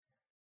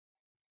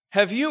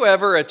Have you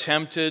ever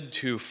attempted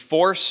to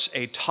force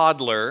a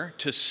toddler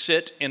to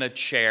sit in a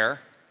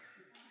chair?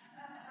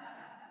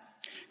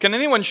 Can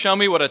anyone show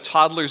me what a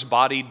toddler's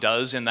body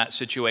does in that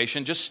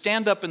situation? Just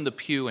stand up in the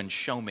pew and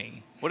show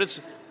me.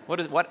 What?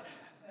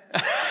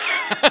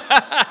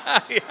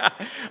 Yeah.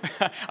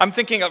 I'm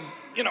thinking of,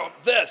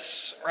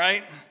 this,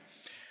 right?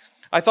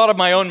 I thought of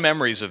my own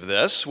memories of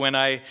this when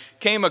I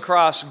came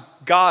across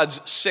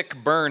God's sick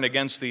burn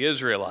against the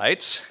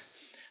Israelites,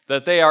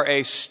 that they are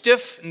a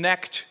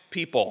stiff-necked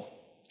people,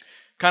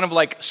 kind of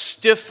like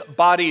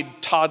stiff-bodied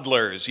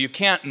toddlers. You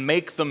can't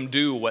make them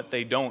do what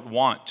they don't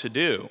want to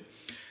do.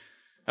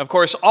 Of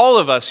course, all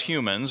of us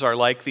humans are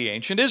like the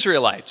ancient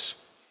Israelites.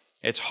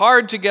 It's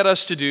hard to get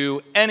us to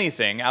do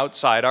anything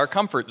outside our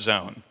comfort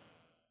zone.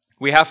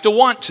 We have to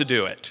want to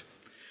do it.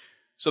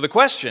 So the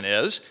question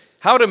is,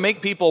 how to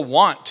make people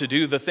want to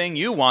do the thing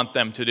you want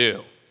them to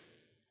do.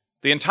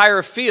 The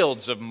entire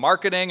fields of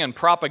marketing and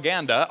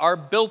propaganda are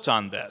built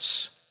on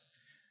this.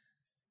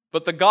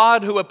 But the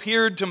God who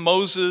appeared to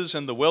Moses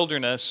in the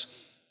wilderness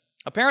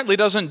apparently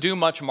doesn't do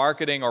much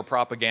marketing or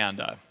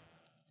propaganda.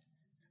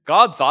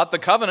 God thought the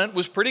covenant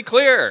was pretty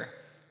clear.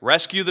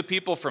 Rescue the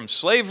people from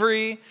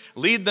slavery,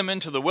 lead them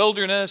into the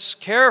wilderness,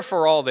 care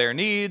for all their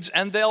needs,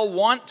 and they'll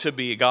want to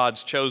be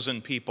God's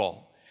chosen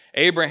people.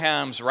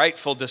 Abraham's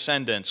rightful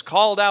descendants,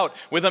 called out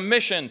with a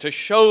mission to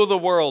show the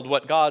world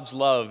what God's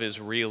love is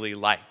really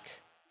like.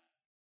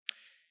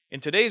 In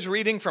today's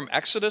reading from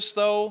Exodus,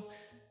 though,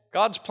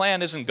 God's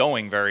plan isn't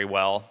going very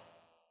well.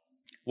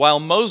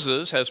 While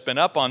Moses has been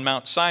up on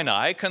Mount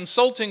Sinai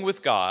consulting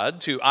with God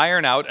to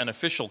iron out an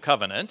official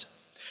covenant,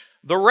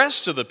 the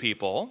rest of the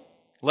people,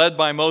 led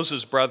by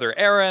Moses' brother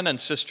Aaron and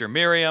sister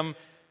Miriam,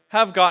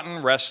 have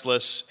gotten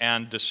restless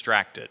and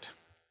distracted.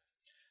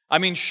 I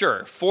mean,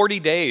 sure, 40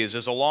 days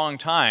is a long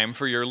time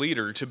for your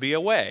leader to be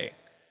away.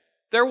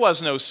 There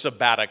was no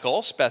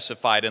sabbatical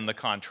specified in the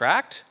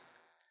contract.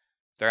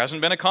 There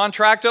hasn't been a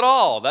contract at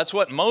all. That's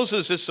what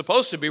Moses is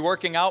supposed to be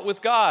working out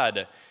with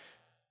God.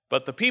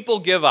 But the people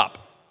give up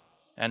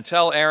and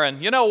tell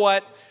Aaron, you know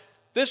what?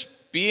 This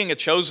being a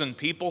chosen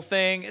people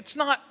thing, it's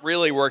not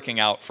really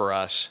working out for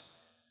us.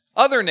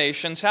 Other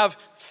nations have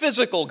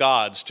physical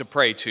gods to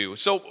pray to,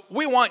 so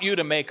we want you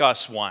to make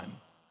us one.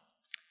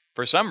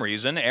 For some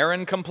reason,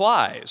 Aaron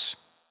complies.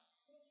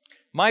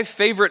 My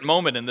favorite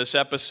moment in this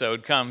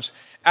episode comes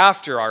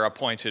after our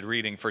appointed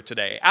reading for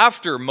today,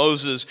 after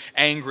Moses'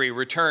 angry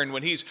return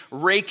when he's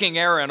raking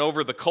Aaron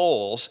over the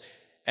coals,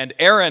 and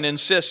Aaron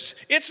insists,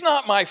 it's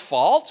not my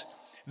fault.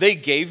 They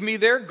gave me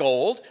their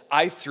gold,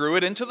 I threw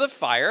it into the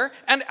fire,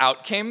 and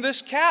out came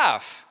this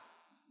calf.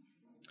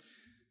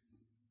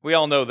 We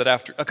all know that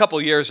after a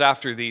couple years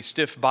after the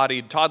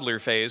stiff-bodied toddler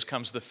phase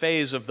comes the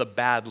phase of the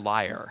bad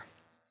liar.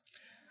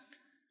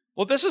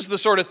 Well, this is the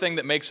sort of thing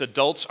that makes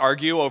adults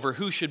argue over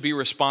who should be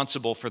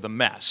responsible for the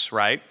mess,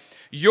 right?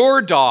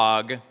 Your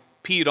dog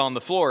peed on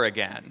the floor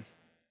again.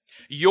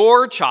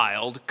 Your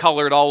child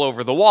colored all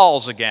over the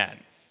walls again.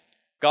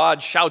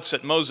 God shouts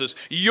at Moses,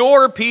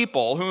 your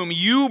people, whom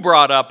you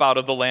brought up out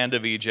of the land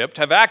of Egypt,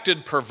 have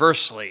acted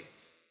perversely.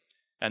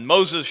 And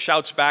Moses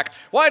shouts back,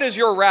 why does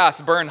your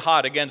wrath burn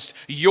hot against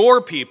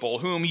your people,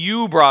 whom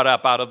you brought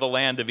up out of the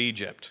land of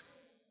Egypt?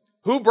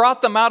 Who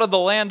brought them out of the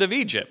land of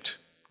Egypt?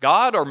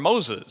 God or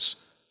Moses?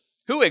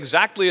 Who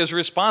exactly is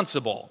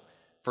responsible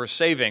for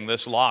saving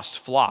this lost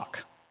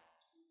flock?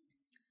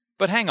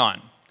 But hang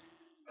on.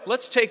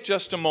 Let's take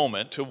just a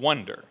moment to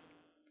wonder.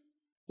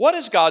 What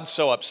is God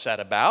so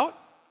upset about?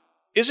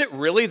 Is it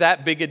really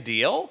that big a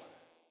deal?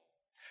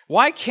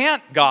 Why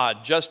can't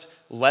God just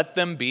let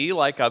them be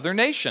like other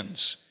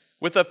nations,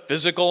 with a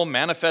physical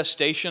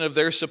manifestation of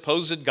their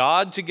supposed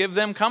God to give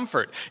them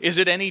comfort? Is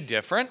it any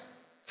different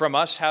from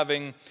us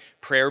having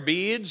prayer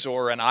beads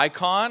or an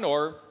icon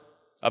or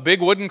a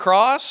big wooden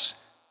cross?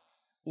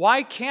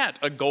 Why can't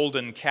a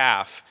golden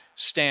calf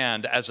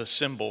stand as a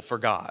symbol for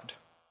God?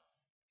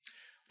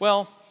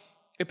 Well,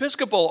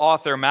 Episcopal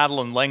author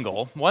Madeleine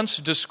L'Engle once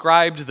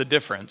described the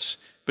difference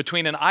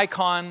between an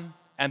icon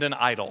and an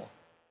idol.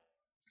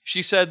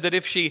 She said that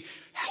if she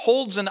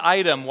holds an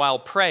item while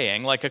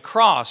praying, like a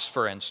cross,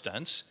 for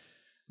instance,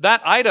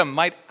 that item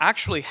might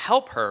actually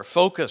help her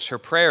focus her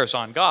prayers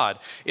on God.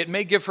 It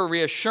may give her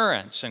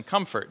reassurance and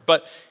comfort.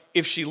 But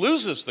if she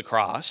loses the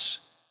cross,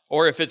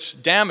 or if it's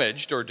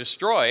damaged or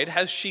destroyed,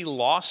 has she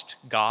lost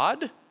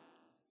God?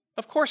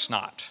 Of course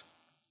not.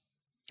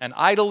 An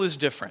idol is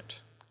different.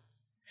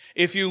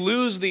 If you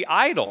lose the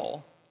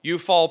idol, you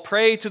fall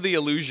prey to the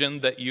illusion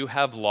that you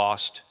have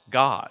lost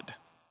God.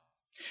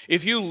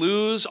 If you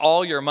lose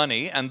all your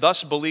money and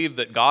thus believe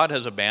that God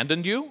has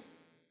abandoned you,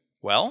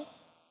 well,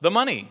 the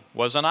money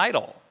was an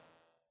idol.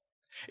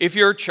 If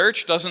your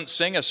church doesn't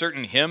sing a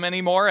certain hymn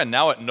anymore and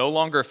now it no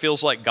longer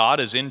feels like God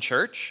is in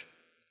church,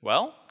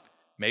 well,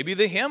 maybe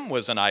the hymn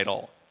was an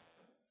idol.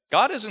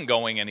 God isn't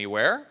going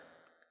anywhere.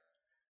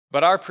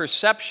 But our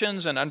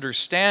perceptions and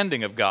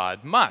understanding of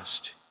God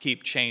must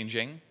keep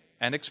changing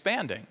and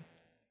expanding.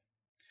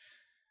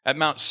 At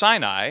Mount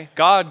Sinai,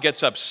 God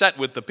gets upset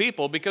with the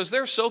people because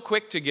they're so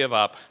quick to give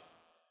up.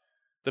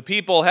 The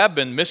people have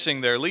been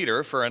missing their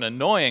leader for an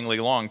annoyingly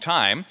long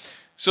time,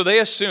 so they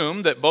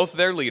assume that both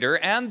their leader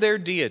and their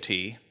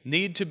deity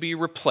need to be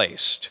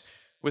replaced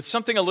with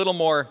something a little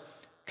more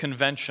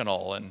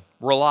conventional and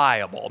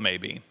reliable,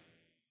 maybe.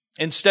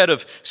 Instead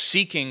of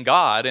seeking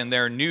God in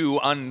their new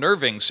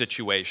unnerving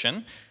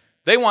situation,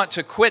 they want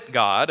to quit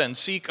God and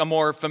seek a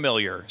more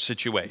familiar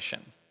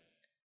situation.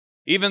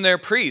 Even their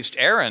priest,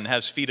 Aaron,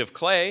 has feet of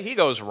clay. He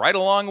goes right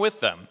along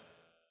with them.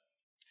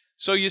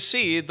 So you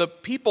see, the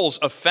people's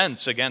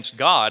offense against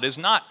God is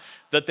not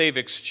that they've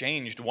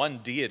exchanged one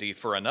deity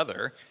for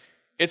another.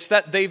 It's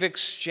that they've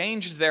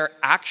exchanged their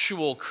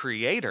actual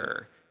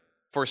creator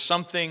for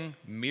something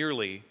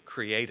merely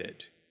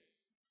created.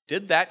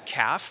 Did that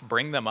calf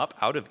bring them up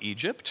out of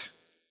Egypt?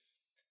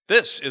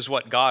 This is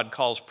what God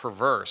calls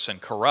perverse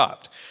and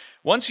corrupt.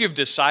 Once you've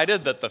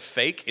decided that the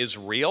fake is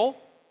real,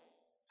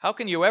 how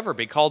can you ever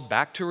be called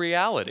back to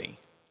reality?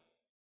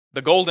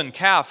 The golden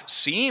calf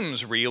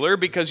seems realer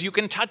because you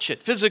can touch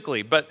it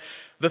physically, but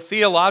the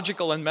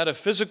theological and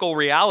metaphysical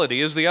reality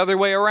is the other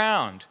way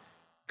around.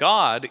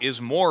 God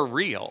is more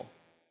real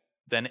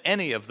than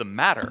any of the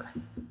matter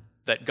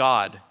that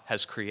God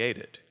has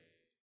created.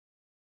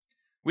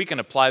 We can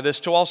apply this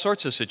to all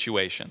sorts of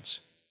situations.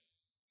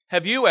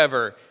 Have you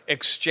ever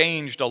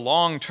exchanged a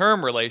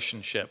long-term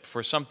relationship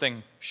for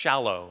something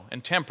shallow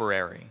and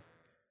temporary?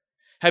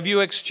 Have you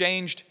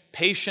exchanged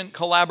patient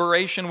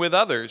collaboration with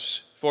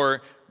others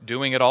for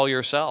doing it all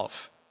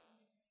yourself?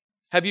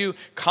 Have you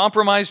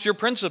compromised your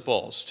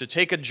principles to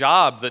take a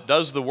job that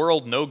does the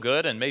world no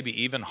good and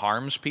maybe even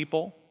harms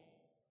people?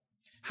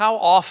 How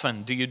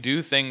often do you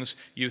do things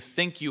you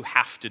think you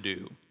have to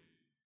do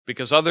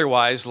because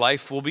otherwise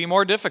life will be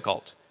more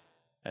difficult,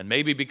 and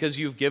maybe because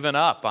you've given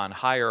up on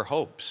higher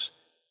hopes?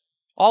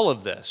 All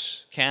of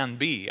this can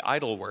be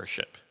idol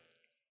worship.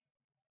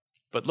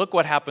 But look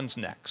what happens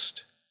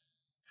next.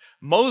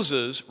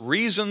 Moses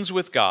reasons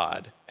with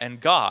God, and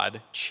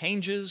God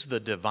changes the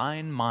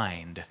divine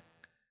mind.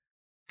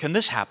 Can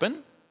this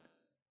happen?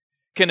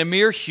 Can a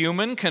mere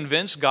human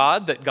convince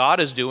God that God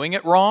is doing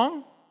it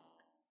wrong?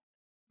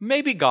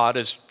 Maybe God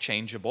is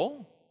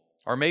changeable,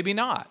 or maybe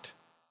not.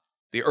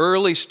 The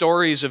early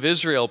stories of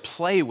Israel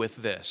play with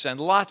this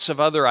and lots of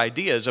other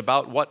ideas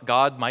about what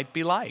God might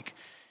be like,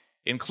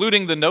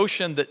 including the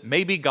notion that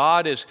maybe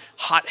God is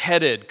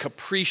hot-headed,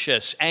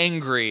 capricious,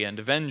 angry, and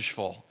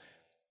vengeful.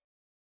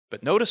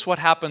 But notice what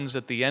happens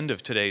at the end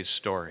of today's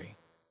story.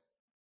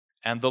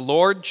 And the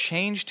Lord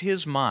changed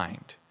his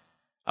mind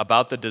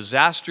about the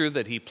disaster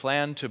that he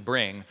planned to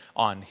bring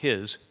on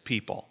his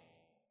people.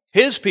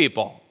 His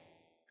people,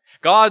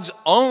 God's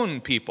own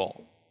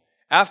people.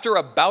 After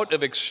a bout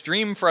of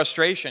extreme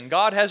frustration,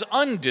 God has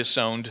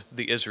undisowned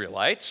the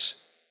Israelites.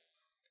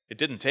 It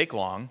didn't take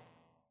long.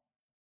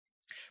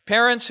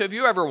 Parents, have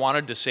you ever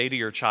wanted to say to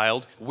your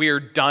child, "We're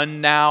done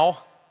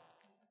now"?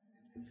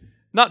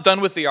 Not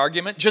done with the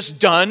argument, just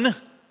done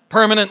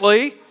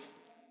permanently.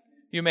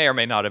 You may or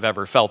may not have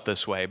ever felt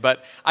this way,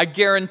 but I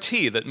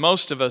guarantee that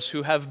most of us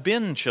who have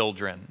been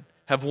children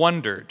have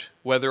wondered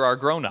whether our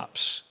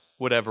grown-ups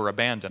would ever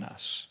abandon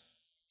us.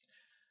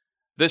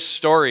 This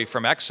story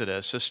from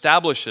Exodus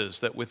establishes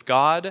that with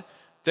God,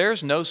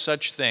 there's no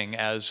such thing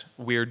as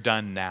 "we're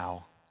done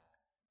now."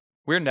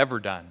 We're never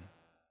done.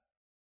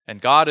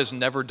 And God is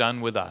never done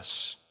with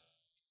us.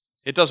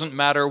 It doesn't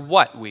matter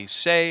what we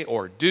say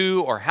or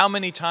do or how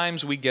many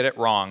times we get it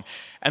wrong.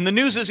 And the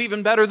news is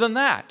even better than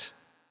that.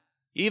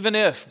 Even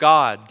if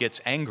God gets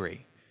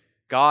angry,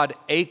 God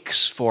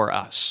aches for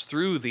us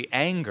through the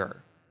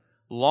anger,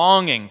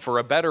 longing for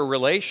a better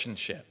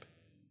relationship.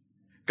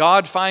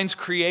 God finds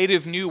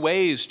creative new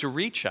ways to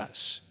reach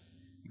us.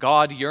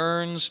 God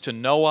yearns to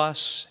know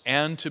us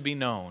and to be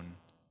known,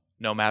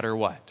 no matter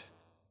what.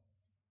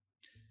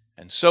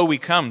 And so we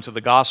come to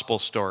the gospel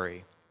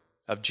story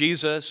of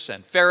Jesus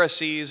and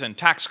Pharisees and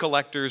tax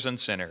collectors and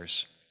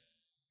sinners.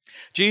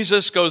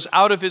 Jesus goes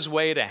out of his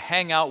way to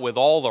hang out with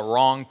all the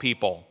wrong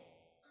people.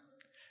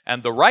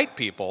 And the right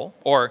people,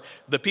 or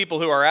the people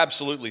who are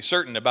absolutely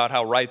certain about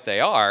how right they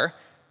are,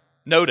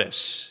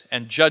 notice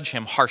and judge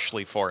him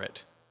harshly for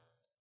it.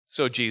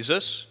 So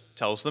Jesus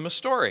tells them a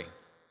story.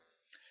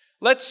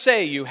 Let's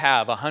say you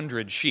have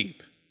 100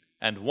 sheep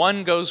and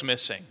one goes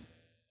missing.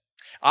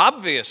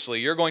 Obviously,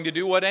 you're going to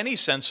do what any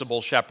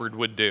sensible shepherd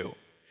would do.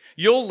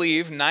 You'll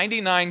leave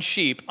 99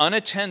 sheep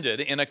unattended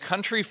in a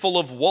country full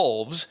of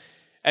wolves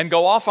and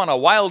go off on a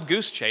wild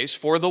goose chase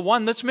for the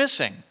one that's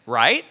missing,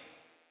 right?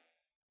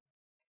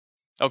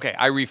 Okay,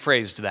 I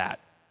rephrased that,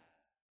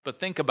 but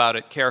think about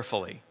it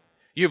carefully.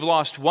 You've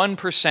lost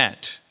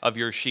 1% of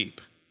your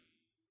sheep.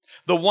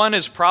 The one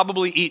is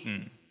probably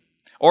eaten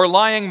or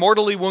lying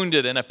mortally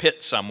wounded in a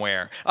pit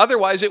somewhere.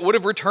 Otherwise, it would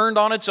have returned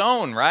on its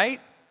own,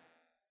 right?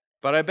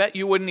 But I bet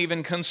you wouldn't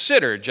even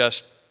consider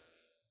just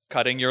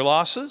cutting your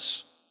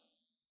losses,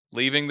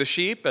 leaving the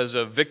sheep as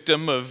a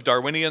victim of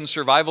Darwinian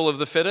survival of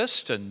the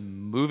fittest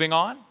and moving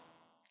on.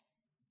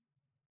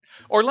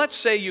 Or let's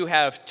say you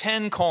have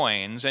 10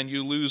 coins and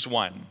you lose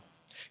one.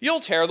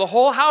 You'll tear the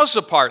whole house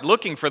apart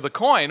looking for the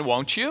coin,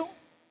 won't you?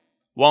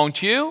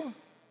 Won't you?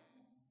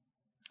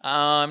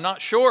 I'm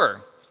not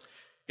sure.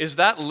 Is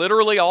that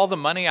literally all the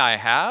money I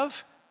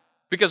have?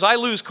 Because I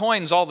lose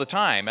coins all the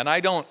time, and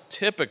I don't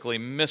typically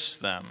miss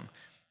them.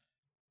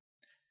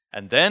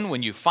 And then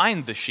when you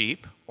find the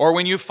sheep, or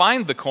when you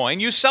find the coin,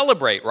 you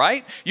celebrate,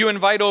 right? You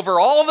invite over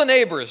all the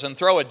neighbors and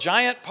throw a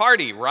giant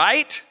party,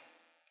 right?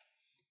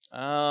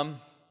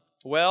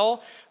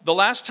 Well, the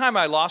last time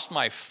I lost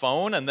my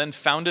phone and then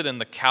found it in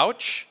the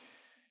couch,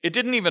 it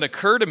didn't even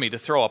occur to me to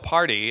throw a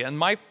party, and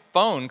my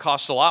phone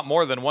cost a lot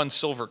more than one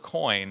silver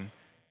coin.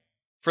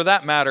 For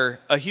that matter,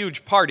 a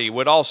huge party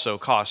would also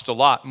cost a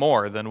lot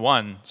more than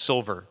one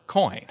silver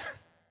coin.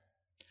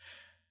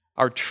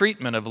 Our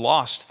treatment of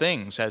lost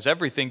things has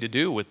everything to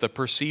do with the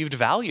perceived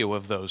value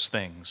of those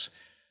things.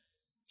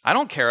 I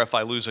don't care if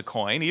I lose a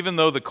coin, even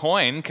though the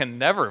coin can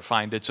never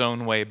find its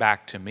own way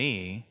back to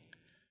me.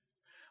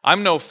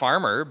 I'm no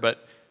farmer,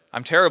 but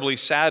I'm terribly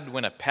sad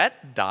when a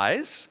pet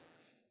dies.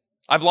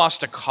 I've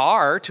lost a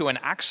car to an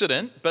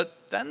accident,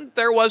 but then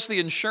there was the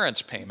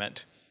insurance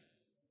payment.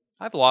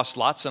 I've lost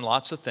lots and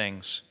lots of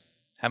things,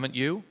 haven't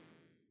you?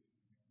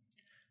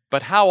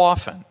 But how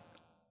often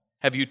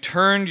have you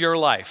turned your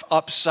life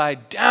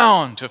upside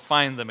down to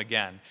find them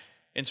again,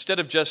 instead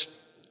of just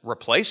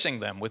replacing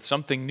them with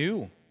something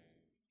new?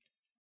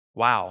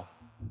 Wow.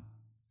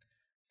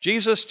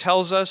 Jesus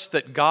tells us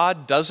that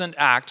God doesn't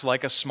act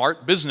like a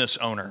smart business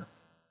owner,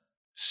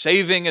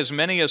 saving as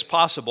many as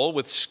possible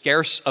with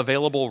scarce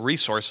available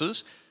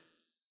resources.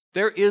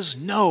 There is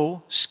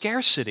no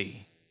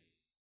scarcity.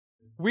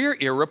 We're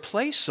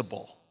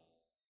irreplaceable,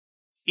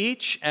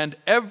 each and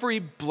every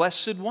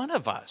blessed one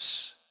of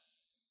us.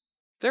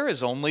 There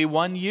is only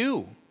one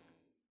you,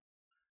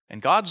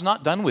 and God's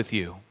not done with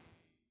you.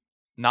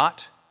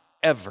 Not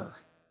ever.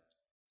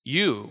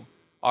 You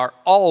are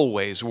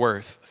always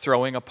worth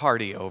throwing a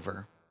party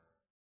over.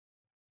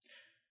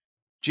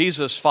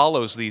 Jesus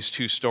follows these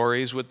two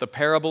stories with the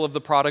parable of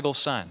the prodigal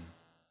son.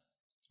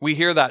 We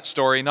hear that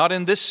story not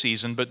in this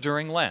season, but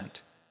during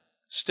Lent.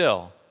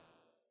 Still,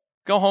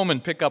 go home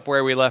and pick up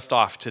where we left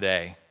off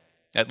today,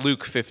 at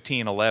Luke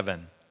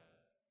 15:11.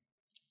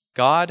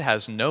 God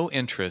has no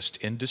interest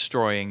in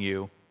destroying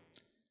you.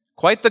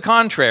 Quite the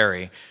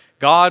contrary,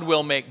 God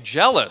will make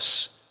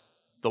jealous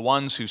the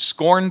ones who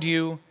scorned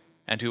you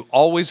and who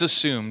always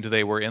assumed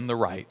they were in the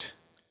right.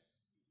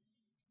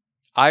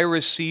 I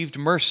received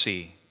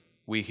mercy,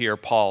 we hear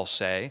Paul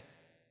say,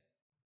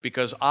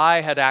 because I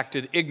had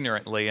acted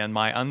ignorantly in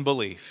my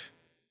unbelief,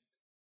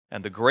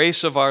 and the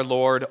grace of our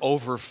Lord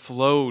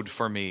overflowed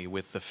for me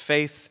with the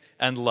faith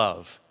and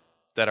love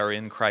that are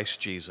in Christ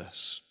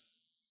Jesus.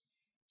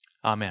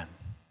 Amen.